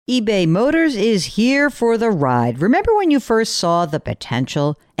eBay Motors is here for the ride. Remember when you first saw the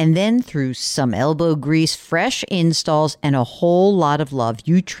potential? And then through some elbow grease, fresh installs, and a whole lot of love,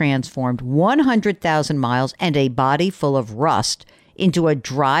 you transformed 100,000 miles and a body full of rust into a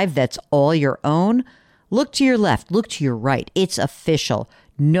drive that's all your own? Look to your left, look to your right. It's official.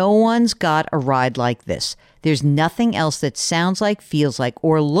 No one's got a ride like this. There's nothing else that sounds like, feels like,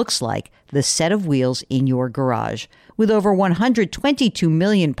 or looks like the set of wheels in your garage. With over 122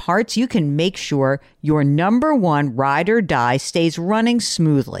 million parts, you can make sure your number one ride or die stays running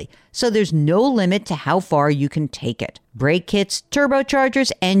smoothly. So there's no limit to how far you can take it. Brake kits,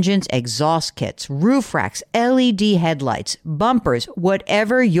 turbochargers, engines, exhaust kits, roof racks, LED headlights, bumpers,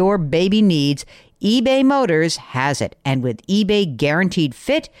 whatever your baby needs, eBay Motors has it. And with eBay Guaranteed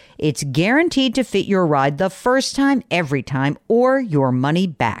Fit, it's guaranteed to fit your ride the first time, every time, or your money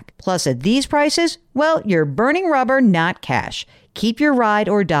back. Plus, at these prices, well, you're burning rubber, not cash. Keep your ride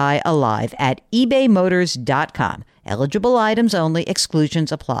or die alive at ebaymotors.com. Eligible items only.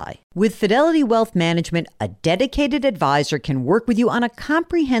 Exclusions apply. With Fidelity Wealth Management, a dedicated advisor can work with you on a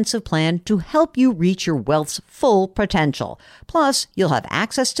comprehensive plan to help you reach your wealth's full potential. Plus, you'll have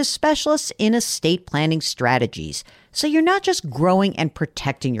access to specialists in estate planning strategies. So you're not just growing and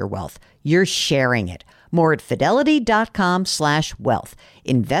protecting your wealth, you're sharing it. More at fidelity.com/wealth.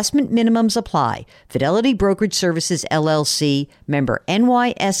 Investment minimums apply. Fidelity Brokerage Services, LLC, member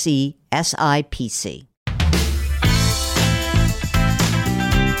NYSE, SIPC.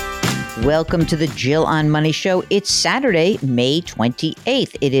 Welcome to the Jill on Money Show. It's Saturday, May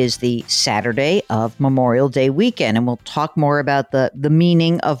 28th. It is the Saturday of Memorial Day weekend, and we'll talk more about the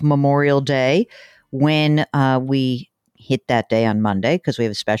meaning of Memorial Day when we hit that day on Monday, because we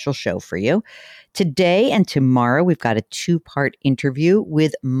have a special show for you. Today and tomorrow, we've got a two-part interview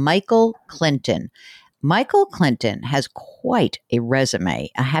with Michael Clinton. Michael Clinton has quite a resume,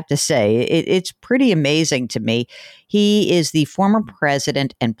 I have to say. It's pretty amazing to me. He is the former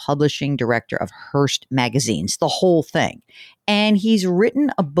president and publishing director of Hearst Magazines, the whole thing. And he's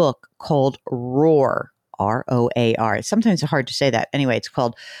written a book called Roar, R-O-A-R. Sometimes it's hard to say that. Anyway, it's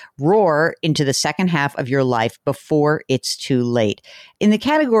called Roar into the Second Half of Your Life Before It's Too Late. In the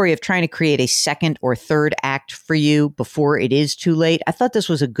category of trying to create a second or third act for you before it is too late, I thought this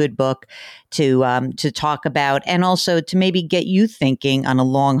was a good book to talk about, and also to maybe get you thinking on a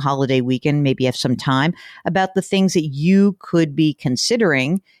long holiday weekend, maybe have some time, about the things that you could be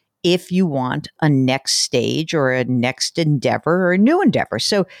considering if you want a next stage or a next endeavor or a new endeavor.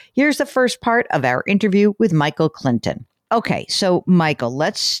 So here's the first part of our interview with Michael Clinton. Okay, so Michael,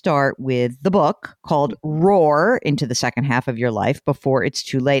 let's start with the book called Roar into the Second Half of Your Life Before It's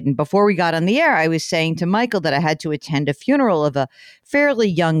Too Late. And before we got on the air, I was saying to Michael that I had to attend a funeral of a fairly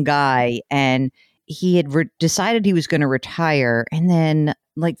young guy, and he had decided he was going to retire. And then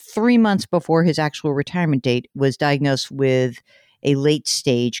like 3 months before his actual retirement date was diagnosed with a late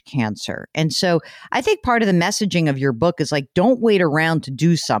stage cancer. And so I think part of the messaging of your book is like, don't wait around to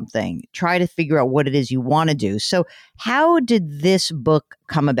do something. Try to figure out what it is you want to do. So how did this book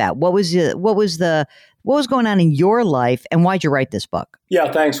come about? What was going on in your life, and why'd you write this book?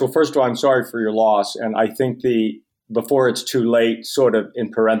 Yeah, thanks. Well, first of all, I'm sorry for your loss. And I think the before it's too late, sort of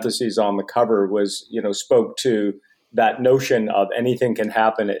in parentheses on the cover, was, spoke to that notion of anything can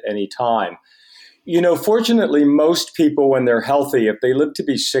happen at any time. Fortunately, most people, when they're healthy, if they live to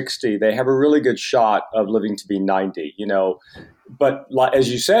be 60, they have a really good shot of living to be 90, But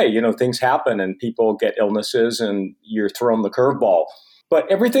as you say, things happen and people get illnesses and you're thrown the curveball.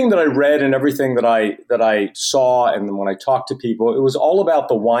 But everything that I read and everything that I saw, and when I talked to people, it was all about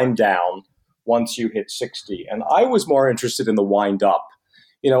the wind down once you hit 60. And I was more interested in the wind up.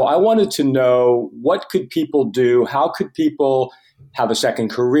 I wanted to know, what could people do? How could people have a second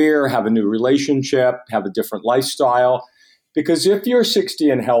career, have a new relationship, have a different lifestyle? Because if you're 60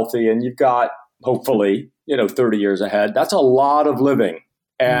 and healthy and you've got, hopefully, 30 years ahead, that's a lot of living.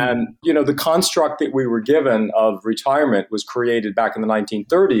 And, the construct that we were given of retirement was created back in the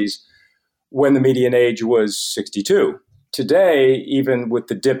 1930s when the median age was 62. Today, even with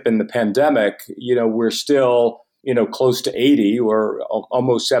the dip in the pandemic, we're still, close to 80 or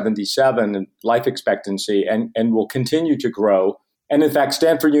almost 77 in life expectancy, and will continue to grow. And in fact,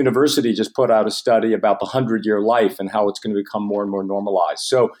 Stanford University just put out a study about the 100-year life and how it's going to become more and more normalized.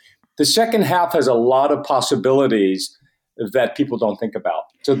 So the second half has a lot of possibilities that people don't think about.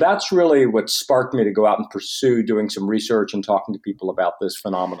 So that's really what sparked me to go out and pursue doing some research and talking to people about this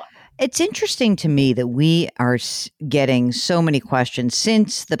phenomenon. It's interesting to me that we are getting so many questions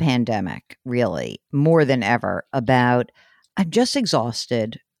since the pandemic, really, more than ever, about, I'm just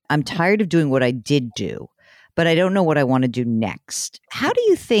exhausted. I'm tired of doing what I did do, but I don't know what I want to do next. How do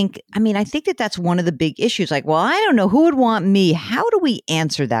you think? I mean, I think that that's one of the big issues. Like, well, I don't know who would want me. How do we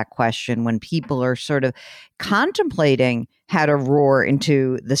answer that question when people are sort of contemplating how to roar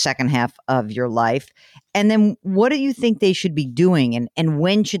into the second half of your life? And then what do you think they should be doing? And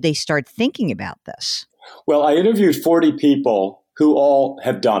when should they start thinking about this? Well, I interviewed 40 people who all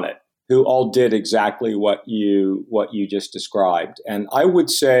have done it, who all did exactly what you just described. And I would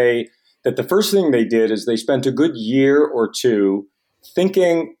say that the first thing they did is they spent a good year or two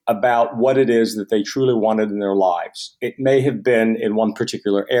thinking about what it is that they truly wanted in their lives. It may have been in one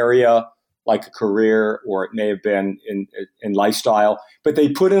particular area, like a career, or it may have been in lifestyle, but they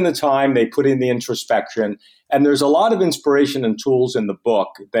put in the time, they put in the introspection, and there's a lot of inspiration and tools in the book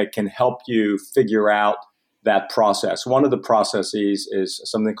that can help you figure out that process. One of the processes is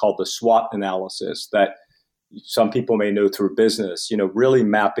something called the SWOT analysis that some people may know through business, really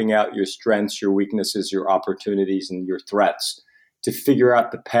mapping out your strengths, your weaknesses, your opportunities, and your threats to figure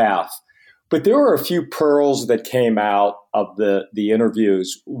out the path. But there were a few pearls that came out of the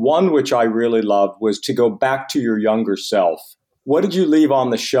interviews. One, which I really loved, was to go back to your younger self. What did you leave on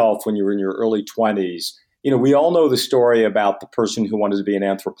the shelf when you were in your early 20s? We all know the story about the person who wanted to be an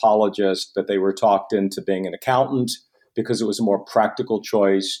anthropologist, but they were talked into being an accountant because it was a more practical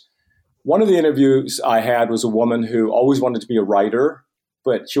choice. One of the interviews I had was a woman who always wanted to be a writer,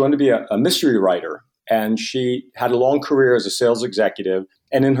 but she wanted to be a mystery writer. And she had a long career as a sales executive.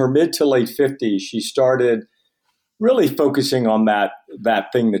 And in her mid to late 50s, she started really focusing on that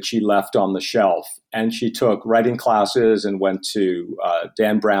thing that she left on the shelf. And she took writing classes and went to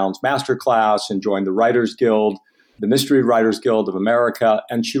Dan Brown's masterclass and joined the Writers Guild, the Mystery Writers Guild of America.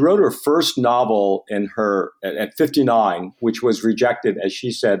 And she wrote her first novel at 59, which was rejected, as she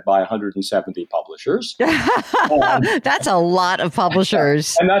said, by 170 publishers. That's a lot of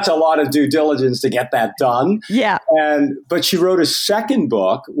publishers. And that's a lot of due diligence to get that done. Yeah. But she wrote a second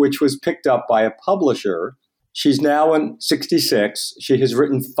book, which was picked up by a publisher. She's now in 66. She has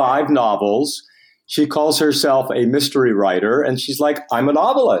written 5 novels. She calls herself a mystery writer, and she's like, I'm a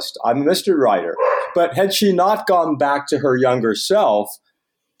novelist. I'm a mystery writer. But had she not gone back to her younger self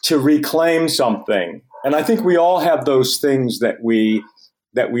to reclaim something? And I think we all have those things that we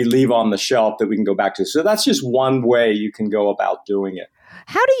leave on the shelf that we can go back to. So that's just one way you can go about doing it.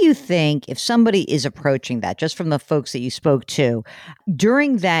 How do you think, if somebody is approaching that, just from the folks that you spoke to,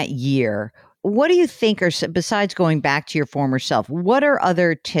 during that year, what do you think are, besides going back to your former self, what are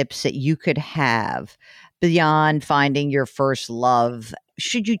other tips that you could have beyond finding your first love?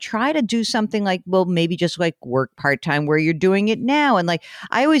 Should you try to do something like, well, maybe just like work part-time where you're doing it now? And like,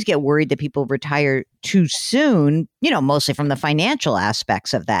 I always get worried that people retire too soon, mostly from the financial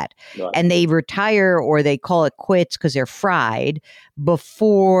aspects of that. Right. And they retire or they call it quits because they're fried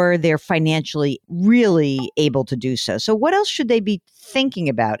before they're financially really able to do so. So what else should they be thinking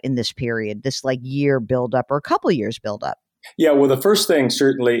about in this period, this like year buildup or a couple of years buildup? Yeah, well, the first thing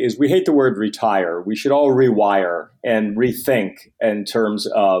certainly is we hate the word retire. We should all rewire and rethink in terms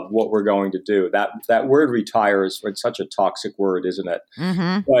of what we're going to do. That word retire is such a toxic word, isn't it?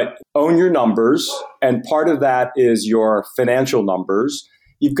 Mm-hmm. But own your numbers. And part of that is your financial numbers.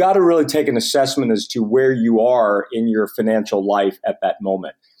 You've got to really take an assessment as to where you are in your financial life at that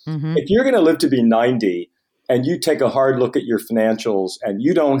moment. Mm-hmm. If you're going to live to be 90 and you take a hard look at your financials and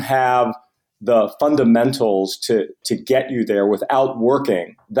you don't have the fundamentals to get you there without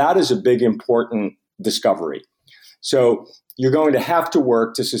working, that is a big, important discovery. So you're going to have to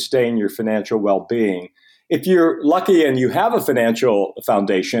work to sustain your financial well-being. If you're lucky and you have a financial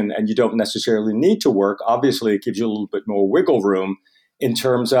foundation and you don't necessarily need to work, obviously it gives you a little bit more wiggle room in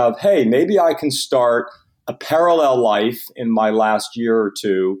terms of, hey, maybe I can start a parallel life in my last year or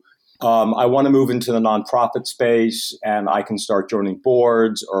two. I want to move into the nonprofit space and I can start joining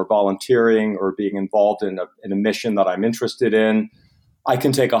boards or volunteering or being involved in a mission that I'm interested in. I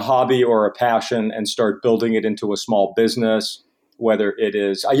can take a hobby or a passion and start building it into a small business, whether it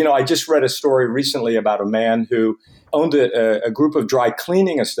is, I just read a story recently about a man who owned a group of dry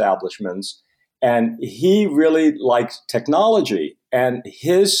cleaning establishments, and he really liked technology. And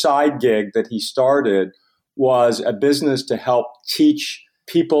his side gig that he started was a business to help teach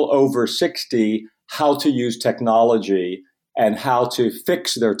people over 60 how to use technology and how to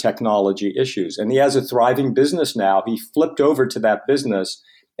fix their technology issues. And he has a thriving business now. He flipped over to that business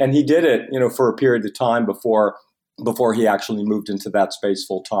and he did it, for a period of time before he actually moved into that space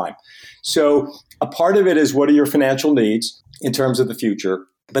full time. So a part of it is, what are your financial needs in terms of the future?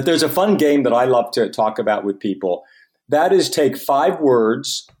 But there's a fun game that I love to talk about with people. That is, take 5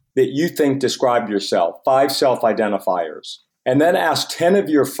 words that you think describe yourself, 5 self-identifiers. And then ask 10 of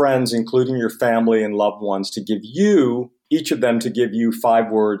your friends, including your family and loved ones, to give you, each of them to give you 5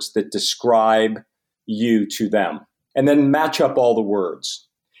 words that describe you to them. And then match up all the words.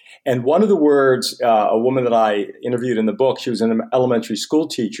 And one of the words, a woman that I interviewed in the book, she was an elementary school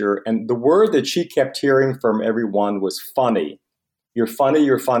teacher, and the word that she kept hearing from everyone was funny. You're funny,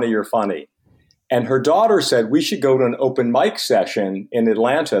 you're funny, you're funny. And her daughter said, we should go to an open mic session in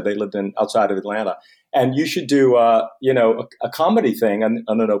Atlanta. They lived outside of Atlanta. And you should do, a comedy thing on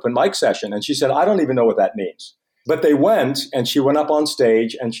an open mic session. And she said, I don't even know what that means. But they went, and she went up on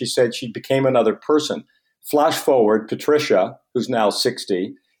stage, and she said she became another person. Flash forward, Patricia, who's now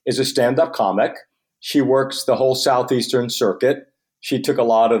 60, is a stand-up comic. She works the whole Southeastern circuit. She took a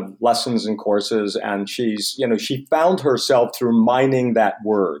lot of lessons and courses, and she found herself through mining that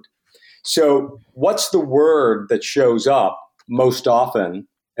word. So what's the word that shows up most often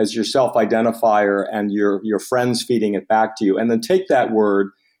as your self-identifier and your friends feeding it back to you? And then take that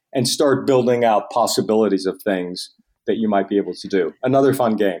word and start building out possibilities of things that you might be able to do. Another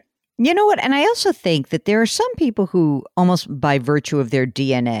fun game. You know what? And I also think that there are some people who, almost by virtue of their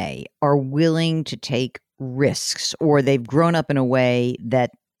DNA, are willing to take risks, or they've grown up in a way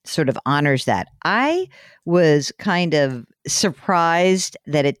that sort of honors that. I was kind of surprised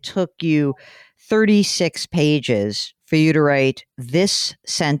that it took you 36 pages for you to write this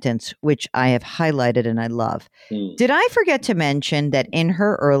sentence, which I have highlighted and I love. Did I forget to mention that in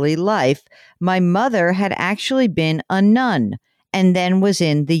her early life, my mother had actually been a nun and then was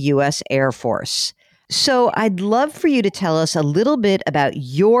in the U.S. Air Force? So I'd love for you to tell us a little bit about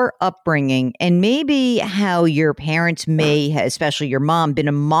your upbringing and maybe how your parents may, especially your mom, been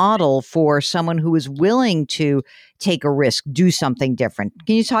a model for someone who is willing to take a risk, do something different.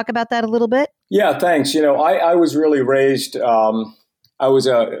 Can you talk about that a little bit? Yeah, thanks. I was really raised, I was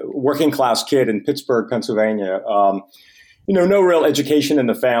a working class kid in Pittsburgh, Pennsylvania. No real education in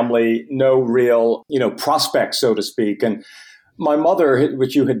the family, no real, prospects, so to speak. And my mother,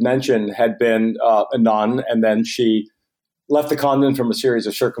 which you had mentioned, had been a nun, and then she left the convent from a series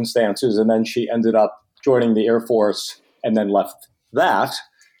of circumstances, and then she ended up joining the Air Force and then left that,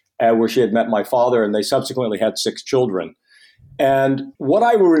 where she had met my father, and they subsequently had 6 children. And what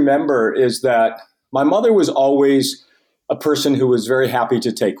I will remember is that my mother was always a person who was very happy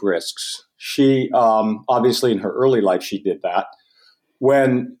to take risks. She, obviously in her early life, she did that.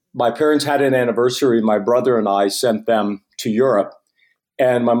 When my parents had an anniversary, my brother and I sent them to Europe,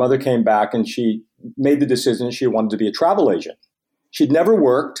 and my mother came back and she made the decision she wanted to be a travel agent. She'd never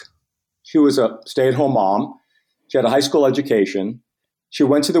worked. She was a stay-at-home mom. She had a high school education. She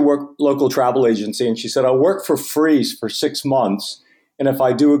went to the local travel agency and she said, I'll work for free for 6 months, and if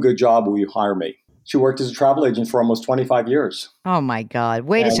I do a good job, will you hire me? She worked as a travel agent for almost 25 years. Oh my God!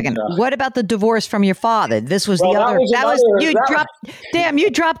 Wait a second. What about the divorce from your father? This was the other.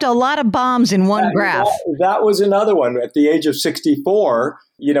 You dropped a lot of bombs in one graph. That was another one. At the age of 64,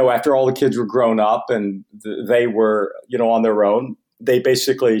 after all the kids were grown up and they were, on their own, she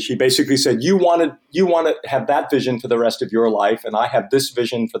basically said, you want to have that vision for the rest of your life, and I have this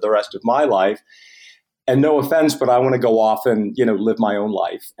vision for the rest of my life. And no offense, but I want to go off and, live my own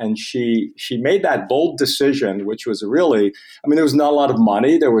life. And she made that bold decision, which was really, there was not a lot of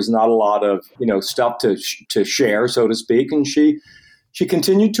money. There was not a lot of, stuff to share, so to speak. And she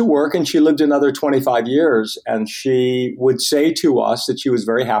continued to work, and she lived another 25 years. And she would say to us that she was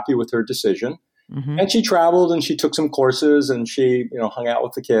very happy with her decision. Mm-hmm. And she traveled and she took some courses and she, hung out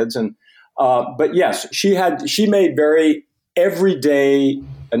with the kids. And, but yes, she made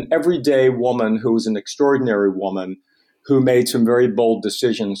an everyday woman who was an extraordinary woman who made some very bold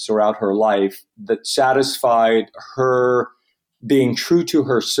decisions throughout her life that satisfied her being true to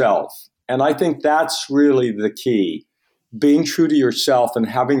herself. And I think that's really the key, being true to yourself and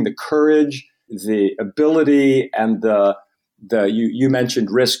having the courage, the ability, and you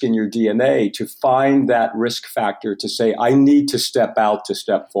mentioned risk in your DNA, to find that risk factor to say, I need to step out to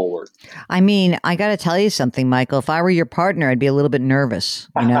step forward. I got to tell you something, Michael. If I were your partner, I'd be a little bit nervous,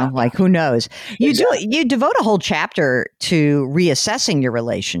 like who knows? You devote a whole chapter to reassessing your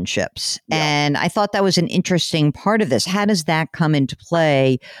relationships. Yeah. And I thought that was an interesting part of this. How does that come into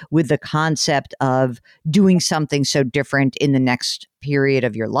play with the concept of doing something so different in the next period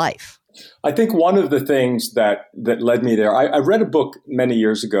of your life? I think one of the things that led me there, I read a book many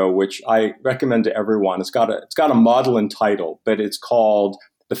years ago, which I recommend to everyone. It's got a maudlin title, but it's called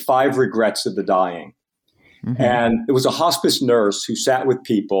The 5 Regrets of the Dying. Mm-hmm. And it was a hospice nurse who sat with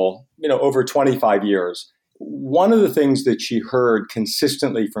people, over 25 years. One of the things that she heard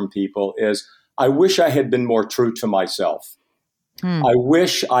consistently from people is, I wish I had been more true to myself. I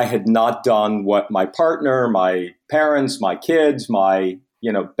wish I had not done what my partner, my parents, my kids, my,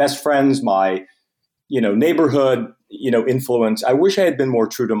 best friends, my, neighborhood, influence. I wish I had been more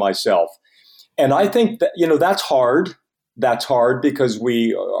true to myself. And I think that, that's hard. That's hard because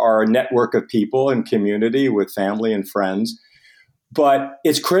we are a network of people and community with family and friends. But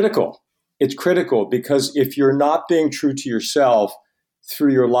it's critical. It's critical because if you're not being true to yourself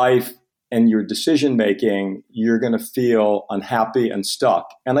through your life and your decision making, you're going to feel unhappy and stuck.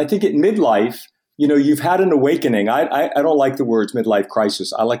 And I think at midlife, you've had an awakening. I don't like the words midlife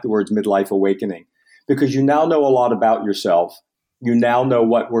crisis. I like the words midlife awakening because you now know a lot about yourself. You now know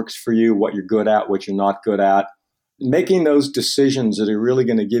what works for you, what you're good at, what you're not good at. Making those decisions that are really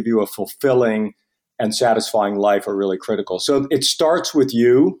going to give you a fulfilling and satisfying life are really critical. So it starts with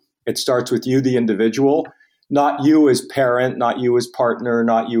you. It starts with you, the individual. Not you as parent, not you as partner,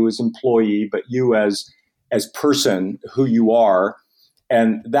 not you as employee, but you as person, who you are.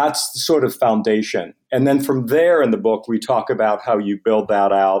 And that's the sort of foundation. And then from there in the book, we talk about how you build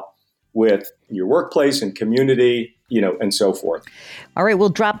that out with your workplace and community, and so forth. All right, we'll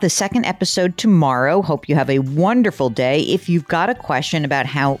drop the second episode tomorrow. Hope you have a wonderful day. If you've got a question about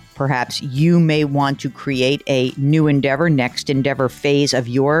how perhaps you may want to create a new endeavor, next endeavor phase of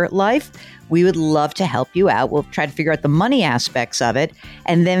your life, we would love to help you out. We'll try to figure out the money aspects of it,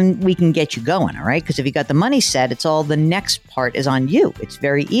 and then we can get you going, all right? Because if you got the money set, it's all the next part is on you. It's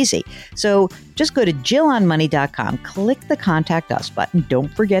very easy. So just go to JillOnMoney.com, click the Contact Us button.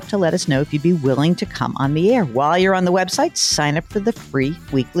 Don't forget to let us know if you'd be willing to come on the air. While you're on the website, sign up for the free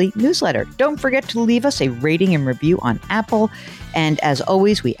weekly newsletter. Don't forget to leave us a rating and review on Apple. And as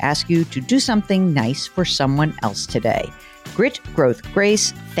always, we ask you to do something nice for someone else today. Grit, growth,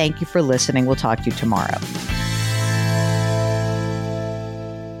 grace. Thank you for listening. We'll talk to you tomorrow.